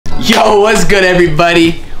Yo, what's good,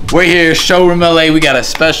 everybody? We're here, Showroom LA. We got a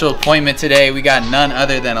special appointment today. We got none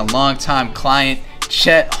other than a longtime client,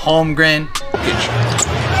 Chet Holmgren.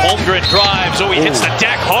 Holmgren drives, he hits the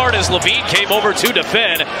deck hard as Levine came over to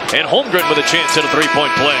defend, and Holmgren with a chance at a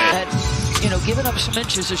three-point play. You know, giving up some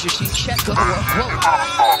inches as you see Chet go.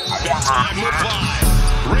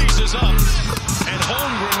 Raises up, and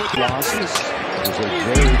Holmgren with losses. It was a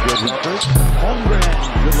very good effort. Holmgren,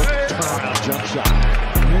 good turnaround jump shot.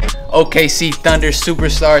 OKC Thunder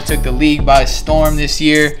superstar took the league by storm this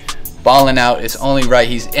year. Balling out, it's only right.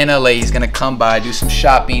 He's in LA. He's gonna come by, do some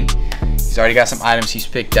shopping. He's already got some items he's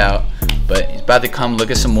picked out, but he's about to come look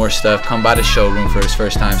at some more stuff, come by the showroom for his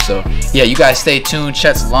first time. So yeah, you guys stay tuned.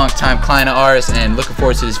 Chet's a longtime client of ours and looking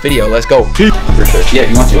forward to this video. Let's go. For sure. Yeah,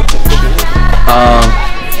 if you want to. I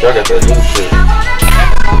got that new shit.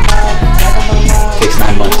 Takes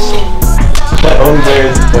 9 months. But only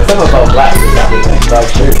wears, but some about black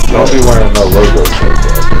shirt. Don't be wearing no logos like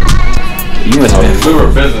that. You must have been. We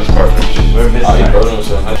were business partners. We were business partners.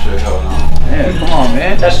 That shit, hell no. Man, come on,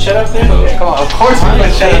 man. That's Chet up there? Yeah, come on. Of course we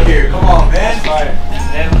put Chet up here. Come on, man.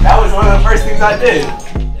 That was one of the first things I did.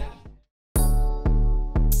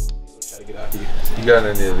 You got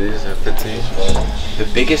any of these in 15? The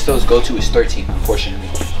biggest those go to is 13, unfortunately.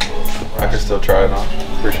 I can still try it on.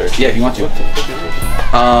 Appreciate it. Yeah, if you want to.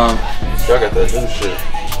 Y'all got that new shit.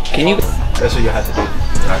 Can you? That's what you have to do.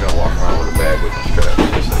 I'm not gonna walk around with a bag with a strap.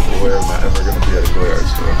 It's like, where am I ever gonna be at a Gilgeous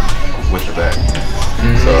store with the bag?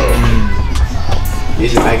 So,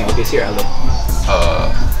 Is your bag in OKC or LA?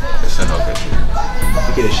 it's in OKC.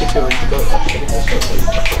 You get a ship here when you go.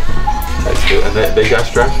 That's good. And they got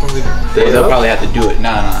straps from me? They'll probably have to do it.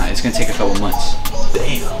 Nah, it's gonna take a couple months.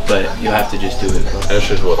 Damn. But you'll have to just do it, bro. That's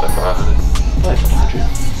just what, like 500? Like 100.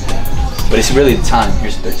 But it's really the time.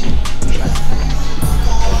 Here's 13.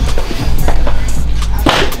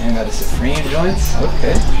 And got the Supreme joints.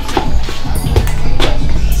 Okay.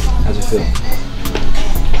 How's it feel?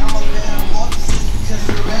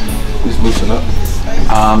 Just loosen up.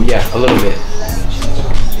 Yeah, a little bit.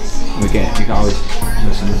 You can always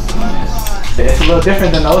loosen it. It's a little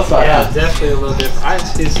different than the other side. Yeah, definitely a little different. I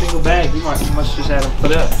didn't see a single bag. You must just had them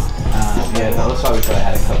put up. Yeah, the other side we probably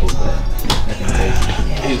had a couple, but nothing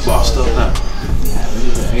crazy. He's lost up now.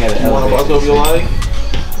 We got an You want to walk over your leg?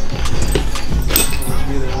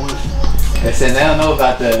 Listen, they don't know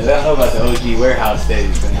about the OG warehouse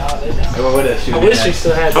days. I wish we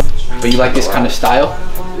still had. But you like this kind of style?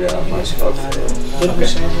 Yeah, my stuff.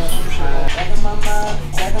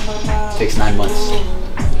 Takes 9 months.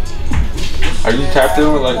 Are you tapped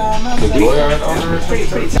in with like the Gilgeous owner?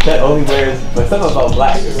 That only wears, but some about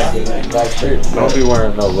black shirt. Don't be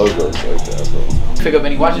wearing no logos like that, bro. Pick up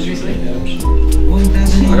any watches recently? I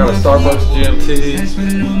got a Starbucks GMT.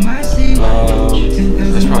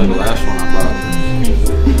 That's probably the last one I bought.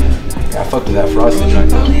 Yeah, I fucked with that frosted joint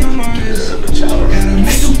though.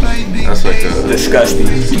 That's like a Disgusting.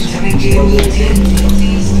 How much is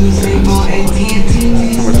it?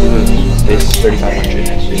 It's 3,500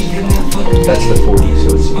 actually. That's the 40, so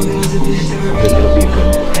it's it'll be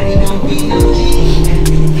good.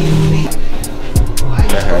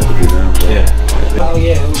 That had to be them. Yeah. Oh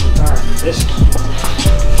yeah, it was this.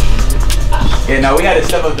 Yeah, no, we had to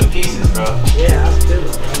step up the pieces, bro. Yeah, I feel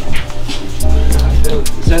it, bro. I feel it.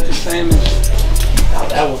 Is that the same as? Oh,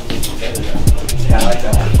 that one. Yeah, I like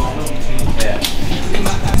that one. Yeah.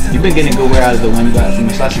 You've been getting good wear out of the one you got from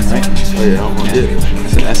the lesson, right? Oh yeah, I'm gonna get it.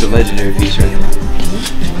 That's a legendary piece right there.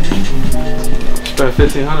 Spend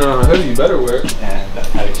 $1,500 on a hoodie, you better wear it. Yeah, that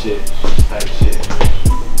type shit.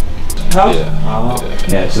 How?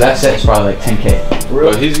 Yeah, so that set's probably like 10K.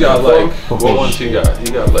 But he's got like, what ones he got?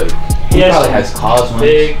 He got like, He Yes. probably has cause ones.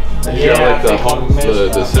 Big. he got like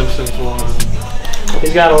the Simpsons one.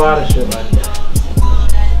 He's got a lot of shit like that.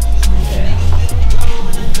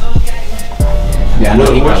 Yeah, I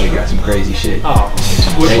know he probably got some crazy shit. Oh.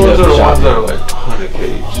 Which ones are the ones that are like 100K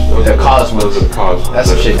each? The cause ones. Those are the cause ones. That's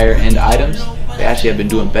some shit. Higher end items, they actually have been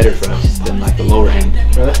doing better for us than like the lower end.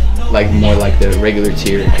 Really? Like more like the regular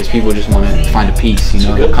tier, because people just want to find a piece, you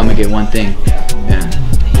know, they'll come and get one thing. Yeah.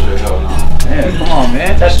 Hell no. Man, come on,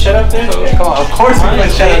 man. That's Chet up there? Yeah, come on. Of course we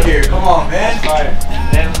put Chet up here. Come on, man.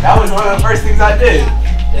 That was one of the first things I did.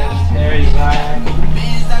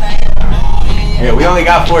 Yeah, we only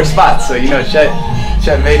got 4 spots, so you know, Chet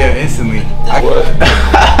made it instantly. What?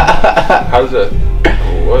 How's that?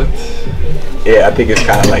 What? Yeah, I think it's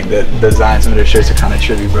kind of like the design. Some of their shirts are kind of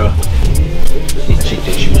trippy, bro. Check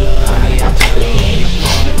this shoe.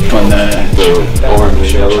 On the orange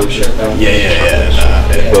and yellow shit. yeah.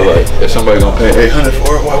 But like, if somebody gonna pay $800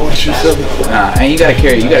 for it, why wouldn't you sell it? Nah, and you gotta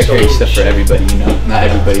carry stuff for everybody. You know, not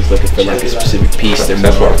everybody's looking for like a specific piece.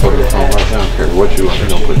 That's why I put it on right now. I don't care what you want, they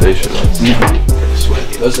gonna put their shit on.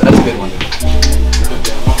 That's a good one.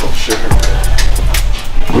 Oh shit.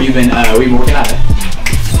 Where you been working out?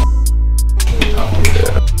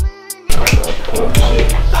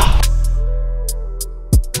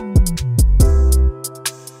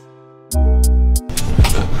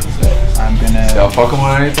 Y'all fucking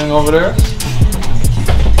with anything over there?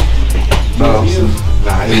 No.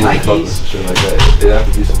 Nah, he ain't fucking with shit like that. It'd have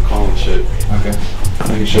to be some calm shit. Okay. I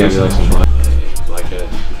think it should be like some black hat.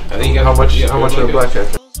 I think how much are the black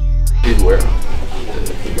hats? He'd wear them.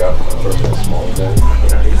 If you got a small guy.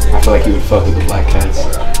 I feel like you would fuck with the black cats.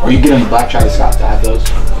 Or you get them the black Travis Scott to have those.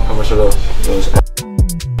 How much are those?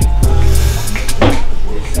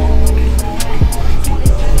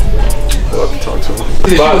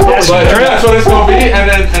 But that's what it's gonna be, and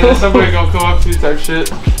then somebody gonna come up to you type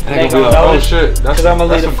shit, and they gonna be like, oh shit, that's because I'm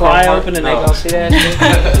gonna leave the fly open and they gonna see that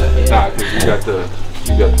shit. Nah, cause you got the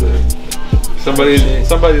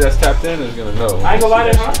somebody that's tapped in is gonna know. I ain't gonna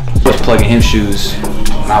lie to her. I was plugging him shoes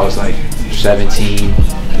when I was like 17.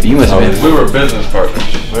 You must have been. We were business partners.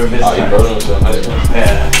 We were business partners.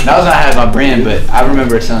 Yeah, that was when I had my brand, but I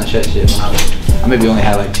remember selling shit when I maybe only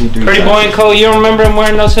had like 2-3. Pretty Boy and Cole, you don't remember him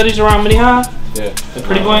wearing those hoodies around Minnehaha? Yeah. The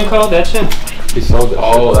Pretty Boy and Cole, that shit. He sold it.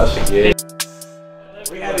 Oh, that's yeah.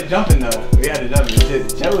 We had it jumping though.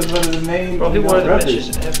 Chet was one of the main. Bro, he wore the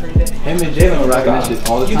bitches every day. Him and Jalen were rocking that shit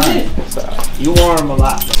all the time. You did. You wore them a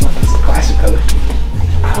lot. It's a classic color.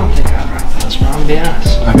 I don't think I rock those, bro. I'm gonna be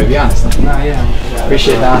honest. I'm gonna be honest. Nah, yeah.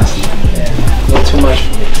 Appreciate the honesty. Yeah. A little too much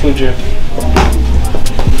for me. Too drippy.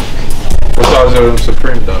 What size are them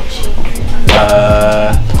Supreme Dunks?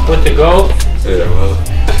 With the gold? Yeah, well.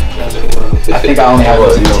 I think I only have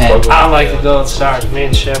those in 10. I don't like the gold stars. Me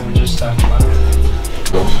and Chef were just talking about it.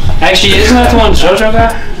 Actually, isn't that the one JoJo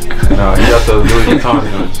got? No, he got the Louis Vuitton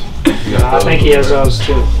ones. I think he has those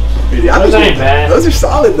too. Those ain't bad. Those are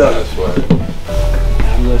solid though. That's why.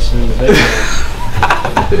 I'm listening to this.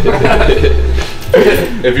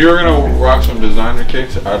 If you were gonna rock some designer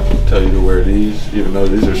kicks, I'd tell you to wear these, even though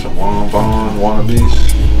these are some Bond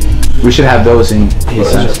wannabes. We should have those in his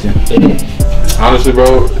size too. Honestly,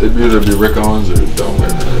 bro, it'd either be Rick Owens or don't wear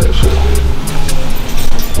none of that shit.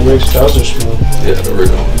 Rick's, those are smooth. Yeah, the Rick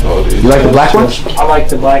Owens, all these. You like the black ones? I like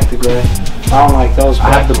the black, the gray. I don't like those. I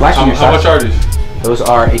have the black ones. How much are these? Those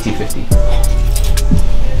are $18.50.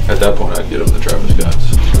 At that point, I'd get them the Travis Scotts.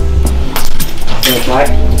 The black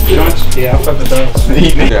joints? Yeah, I fuck with those.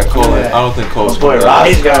 Yeah, Cole. I don't think Cole's Boy,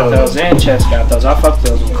 Roddy's got those and Chet's got those. I fuck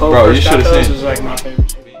those. When Cole first got those, it was like my favorite.